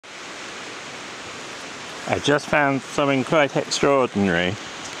I just found something quite extraordinary.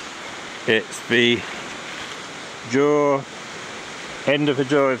 It's the jaw, end of the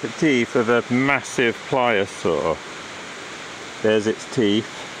jaw of the teeth of a massive pliosaur. There's its teeth.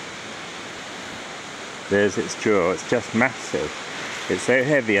 There's its jaw. It's just massive. It's so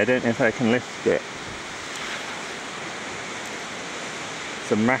heavy I don't know if I can lift it.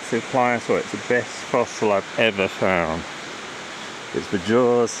 It's a massive pliosaur. It's the best fossil I've ever found. It's the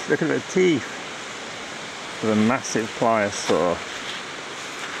jaws. Look at the teeth of a massive pliosaur.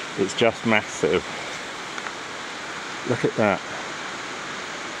 It's just massive. Look at that.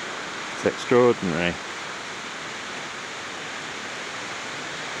 It's extraordinary.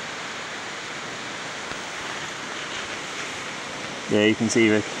 Yeah, you can see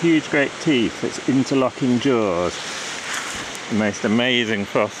the huge great teeth, its interlocking jaws. The most amazing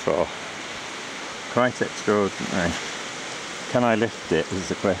fossil. Quite extraordinary. Can I lift it is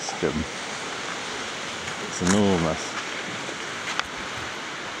the question. It's enormous.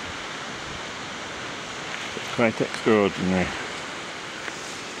 It's quite extraordinary.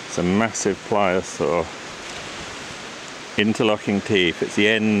 It's a massive pliosaur. Interlocking teeth. Its the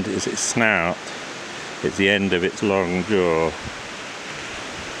end is its snout. It's the end of its long jaw.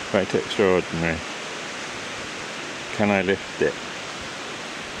 Quite extraordinary. Can I lift it?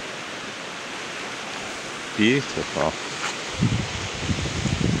 Beautiful.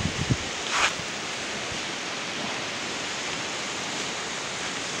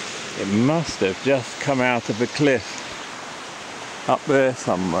 It must have just come out of a cliff up there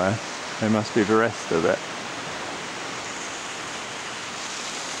somewhere. There must be the rest of it.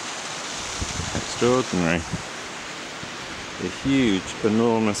 Extraordinary. A huge,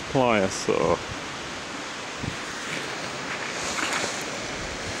 enormous pliosaur.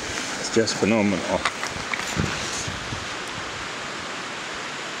 It's just phenomenal.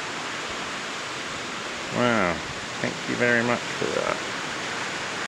 Wow, thank you very much for that.